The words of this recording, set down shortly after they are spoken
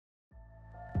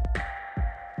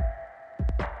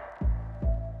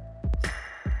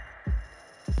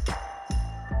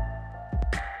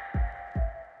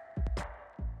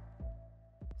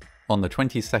On the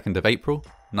 22nd of April,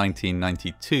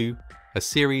 1992, a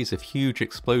series of huge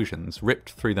explosions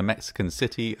ripped through the Mexican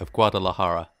city of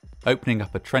Guadalajara, opening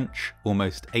up a trench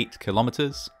almost 8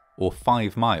 kilometers, or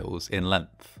 5 miles in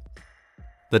length.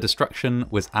 The destruction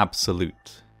was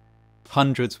absolute.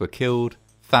 Hundreds were killed,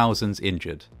 thousands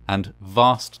injured, and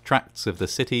vast tracts of the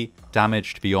city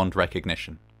damaged beyond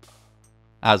recognition.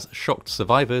 As shocked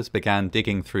survivors began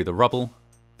digging through the rubble,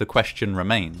 the question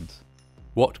remained: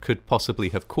 what could possibly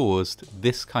have caused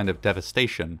this kind of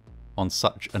devastation on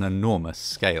such an enormous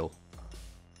scale?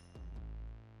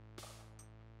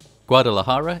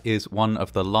 Guadalajara is one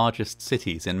of the largest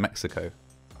cities in Mexico.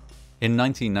 In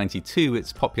 1992,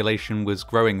 its population was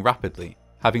growing rapidly,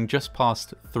 having just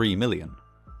passed 3 million.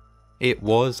 It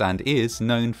was and is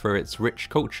known for its rich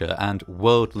culture and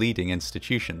world-leading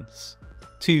institutions.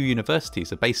 2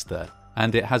 universities are based there,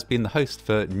 and it has been the host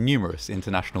for numerous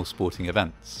international sporting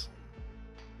events.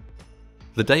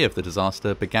 The day of the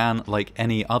disaster began like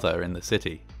any other in the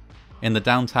city. In the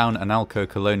downtown Analco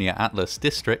Colonia Atlas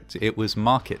district, it was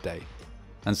market day,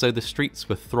 and so the streets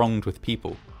were thronged with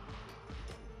people.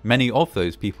 Many of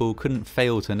those people couldn't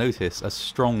fail to notice a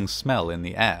strong smell in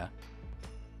the air.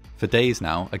 For days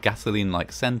now, a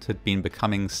gasoline-like scent had been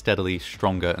becoming steadily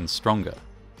stronger and stronger.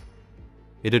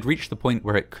 It had reached the point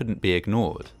where it couldn't be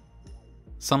ignored.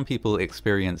 Some people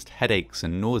experienced headaches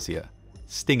and nausea,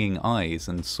 stinging eyes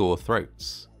and sore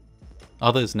throats.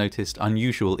 Others noticed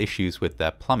unusual issues with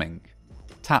their plumbing.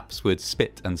 Taps would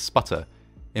spit and sputter,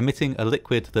 emitting a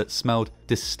liquid that smelled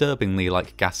disturbingly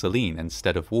like gasoline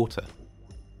instead of water.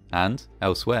 And,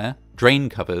 elsewhere, drain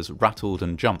covers rattled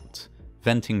and jumped,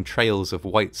 venting trails of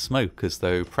white smoke as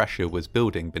though pressure was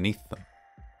building beneath them.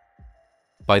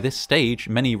 By this stage,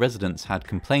 many residents had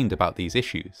complained about these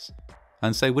issues,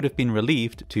 and so would have been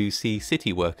relieved to see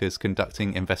city workers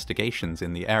conducting investigations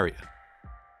in the area.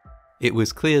 It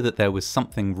was clear that there was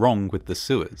something wrong with the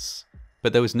sewers,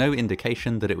 but there was no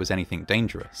indication that it was anything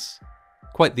dangerous.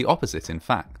 Quite the opposite, in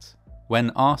fact.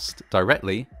 When asked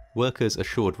directly, workers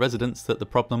assured residents that the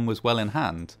problem was well in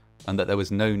hand, and that there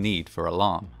was no need for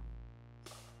alarm.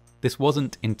 This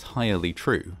wasn't entirely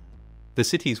true. The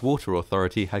city's water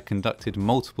authority had conducted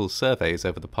multiple surveys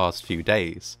over the past few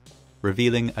days,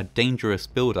 revealing a dangerous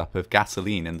buildup of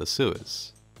gasoline in the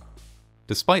sewers.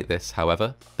 Despite this,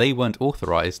 however, they weren't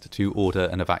authorized to order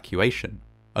an evacuation,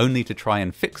 only to try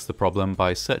and fix the problem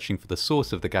by searching for the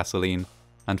source of the gasoline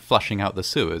and flushing out the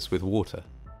sewers with water.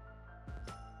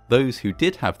 Those who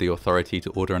did have the authority to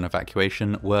order an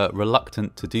evacuation were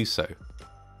reluctant to do so.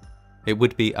 It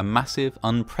would be a massive,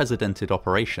 unprecedented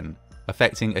operation,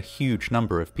 affecting a huge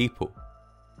number of people.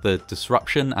 The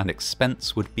disruption and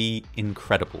expense would be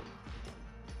incredible.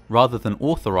 Rather than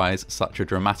authorize such a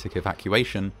dramatic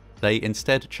evacuation, they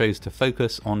instead chose to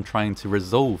focus on trying to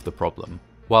resolve the problem,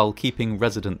 while keeping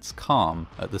residents calm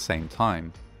at the same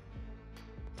time.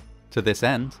 To this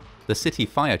end, the city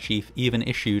fire chief even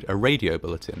issued a radio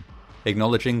bulletin,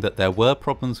 acknowledging that there were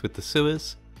problems with the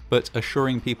sewers, but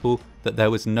assuring people that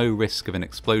there was no risk of an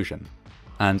explosion,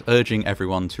 and urging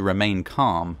everyone to remain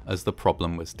calm as the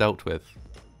problem was dealt with.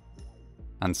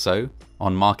 And so,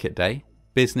 on market day,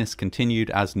 business continued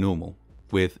as normal,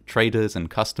 with traders and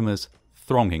customers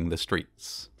thronging the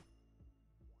streets.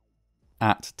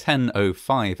 At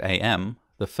 10:05 AM,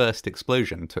 the first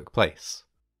explosion took place.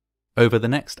 Over the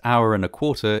next hour and a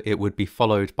quarter, it would be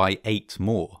followed by 8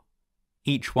 more,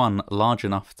 each one large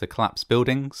enough to collapse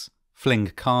buildings, fling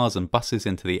cars and buses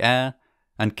into the air,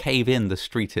 and cave in the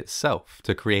street itself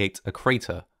to create a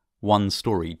crater 1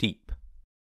 story deep.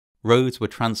 Roads were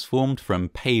transformed from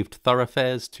paved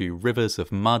thoroughfares to rivers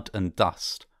of mud and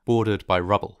dust, bordered by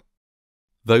rubble.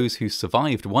 Those who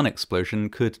survived one explosion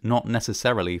could not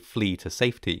necessarily flee to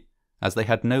safety, as they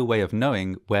had no way of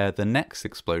knowing where the next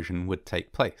explosion would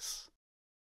take place.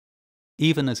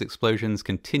 Even as explosions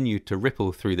continued to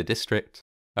ripple through the district,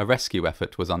 a rescue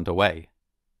effort was underway.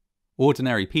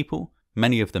 Ordinary people,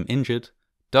 many of them injured,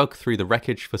 dug through the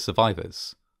wreckage for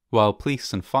survivors, while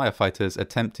police and firefighters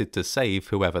attempted to save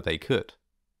whoever they could.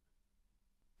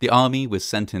 The army was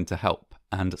sent in to help,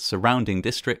 and surrounding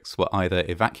districts were either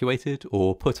evacuated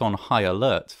or put on high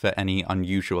alert for any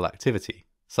unusual activity,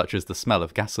 such as the smell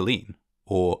of gasoline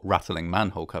or rattling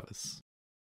manhole covers.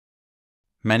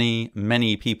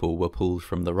 Many people were pulled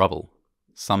from the rubble,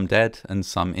 some dead and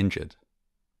some injured.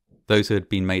 Those who had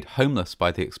been made homeless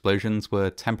by the explosions were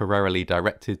temporarily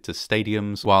directed to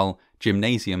stadiums, while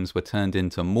gymnasiums were turned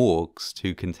into morgues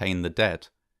to contain the dead,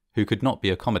 who could not be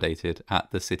accommodated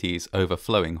at the city's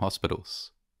overflowing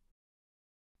hospitals.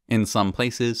 In some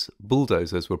places,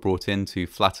 bulldozers were brought in to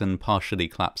flatten partially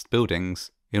collapsed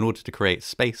buildings, in order to create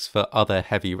space for other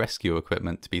heavy rescue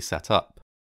equipment to be set up.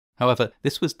 However,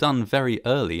 this was done very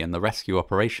early in the rescue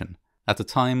operation, at a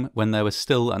time when there was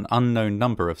still an unknown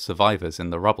number of survivors in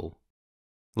the rubble.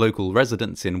 Local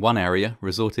residents in one area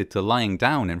resorted to lying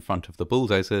down in front of the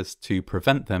bulldozers to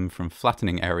prevent them from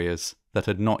flattening areas that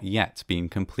had not yet been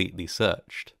completely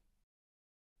searched.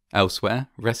 Elsewhere,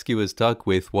 rescuers dug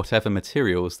with whatever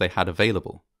materials they had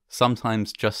available,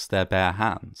 sometimes just their bare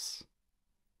hands.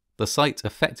 The site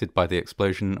affected by the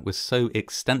explosion was so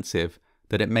extensive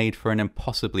that it made for an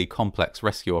impossibly complex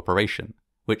rescue operation,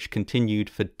 which continued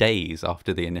for days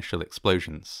after the initial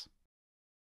explosions.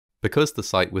 Because the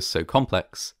site was so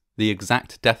complex, the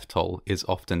exact death toll is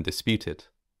often disputed.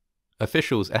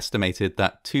 Officials estimated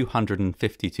that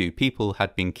 252 people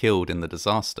had been killed in the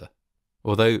disaster,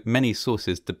 although many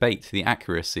sources debate the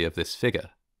accuracy of this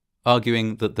figure,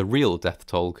 arguing that the real death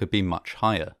toll could be much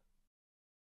higher.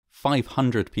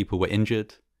 500 people were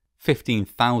injured,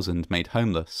 15,000 made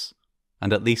homeless,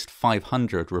 and at least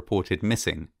 500 reported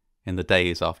missing in the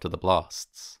days after the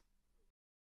blasts.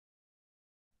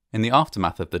 In the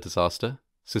aftermath of the disaster,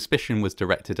 suspicion was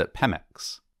directed at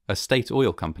Pemex, a state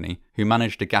oil company who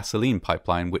managed a gasoline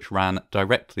pipeline which ran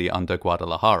directly under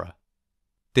Guadalajara.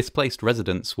 Displaced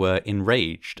residents were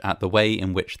enraged at the way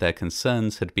in which their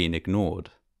concerns had been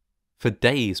ignored. For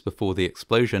days before the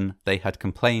explosion, they had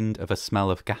complained of a smell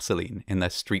of gasoline in their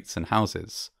streets and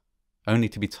houses, only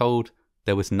to be told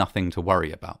there was nothing to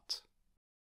worry about.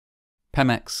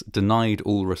 Pemex denied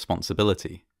all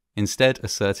responsibility, instead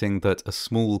asserting that a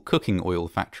small cooking oil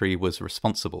factory was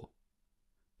responsible.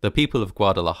 The people of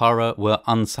Guadalajara were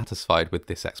unsatisfied with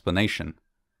this explanation,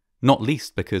 not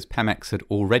least because Pemex had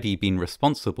already been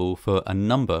responsible for a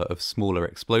number of smaller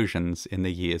explosions in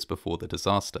the years before the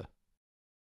disaster.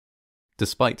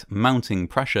 Despite mounting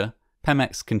pressure,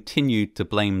 Pemex continued to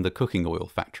blame the cooking oil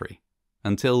factory,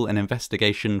 until an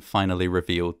investigation finally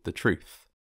revealed the truth.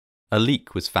 A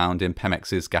leak was found in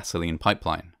Pemex's gasoline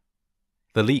pipeline.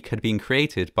 The leak had been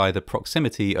created by the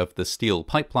proximity of the steel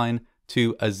pipeline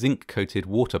to a zinc-coated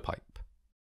water pipe.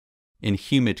 In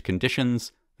humid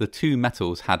conditions, the two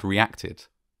metals had reacted,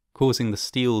 causing the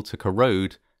steel to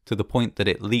corrode to the point that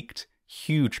it leaked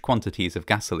huge quantities of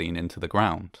gasoline into the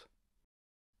ground.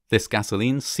 This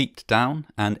gasoline seeped down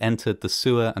and entered the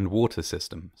sewer and water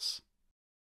systems.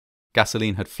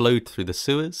 Gasoline had flowed through the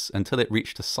sewers until it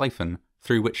reached a siphon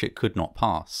through which it could not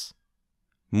pass.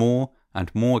 More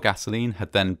and more gasoline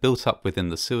had then built up within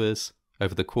the sewers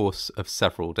over the course of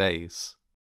several days.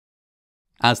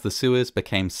 As the sewers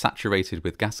became saturated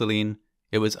with gasoline,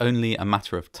 it was only a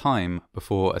matter of time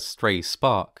before a stray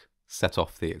spark set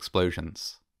off the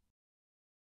explosions.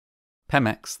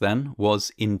 Pemex, then,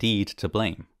 was indeed to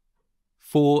blame.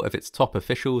 4 of its top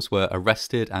officials were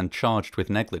arrested and charged with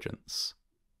negligence.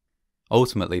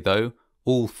 Ultimately, though,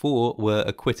 all 4 were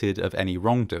acquitted of any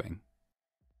wrongdoing.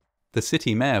 The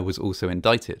city mayor was also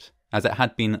indicted, as it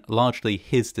had been largely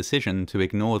his decision to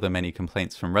ignore the many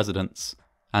complaints from residents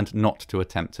and not to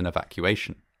attempt an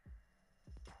evacuation.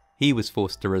 He was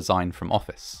forced to resign from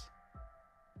office.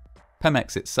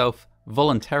 Pemex itself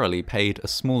voluntarily paid a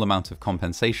small amount of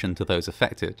compensation to those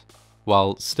affected,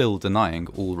 while still denying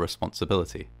all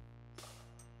responsibility.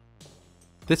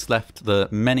 This left the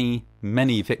many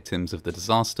victims of the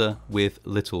disaster with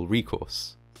little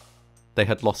recourse. They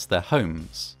had lost their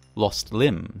homes, lost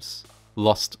limbs,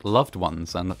 lost loved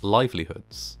ones and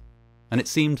livelihoods, and it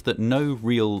seemed that no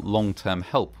real long-term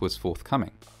help was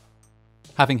forthcoming.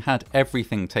 Having had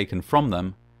everything taken from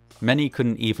them, many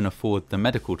couldn't even afford the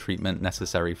medical treatment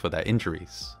necessary for their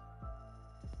injuries.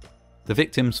 The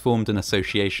victims formed an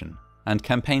association and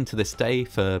campaign to this day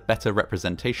for better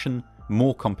representation,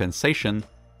 more compensation,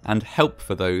 and help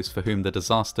for those for whom the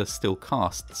disaster still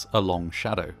casts a long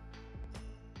shadow.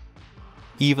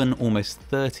 Even almost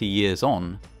 30 years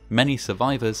on, many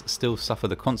survivors still suffer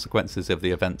the consequences of the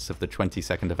events of the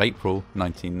 22nd of April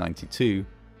 1992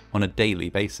 on a daily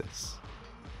basis.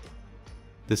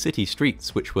 The city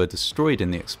streets which were destroyed in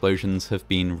the explosions have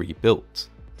been rebuilt,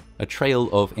 a trail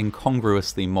of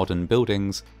incongruously modern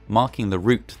buildings marking the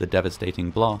route the devastating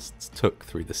blasts took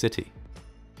through the city.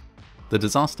 The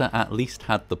disaster at least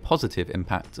had the positive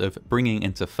impact of bringing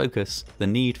into focus the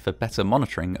need for better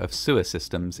monitoring of sewer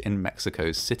systems in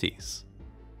Mexico's cities.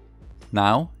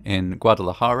 Now, in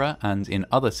Guadalajara and in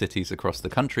other cities across the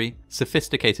country,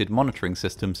 sophisticated monitoring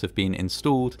systems have been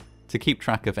installed to keep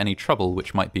track of any trouble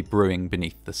which might be brewing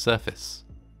beneath the surface.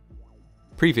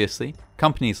 Previously,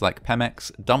 companies like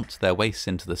Pemex dumped their waste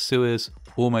into the sewers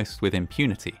almost with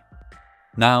impunity.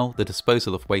 Now, the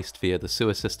disposal of waste via the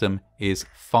sewer system is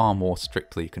far more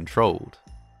strictly controlled.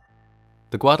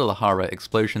 The Guadalajara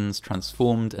explosions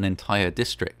transformed an entire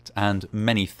district and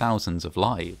many thousands of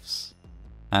lives.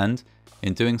 And,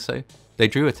 in doing so, they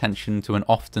drew attention to an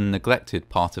often neglected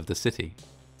part of the city.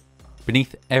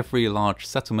 Beneath every large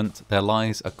settlement there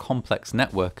lies a complex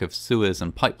network of sewers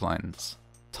and pipelines,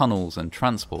 tunnels and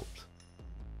transport.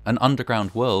 An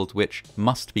underground world which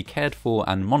must be cared for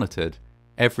and monitored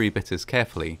every bit as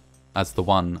carefully as the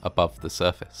one above the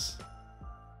surface.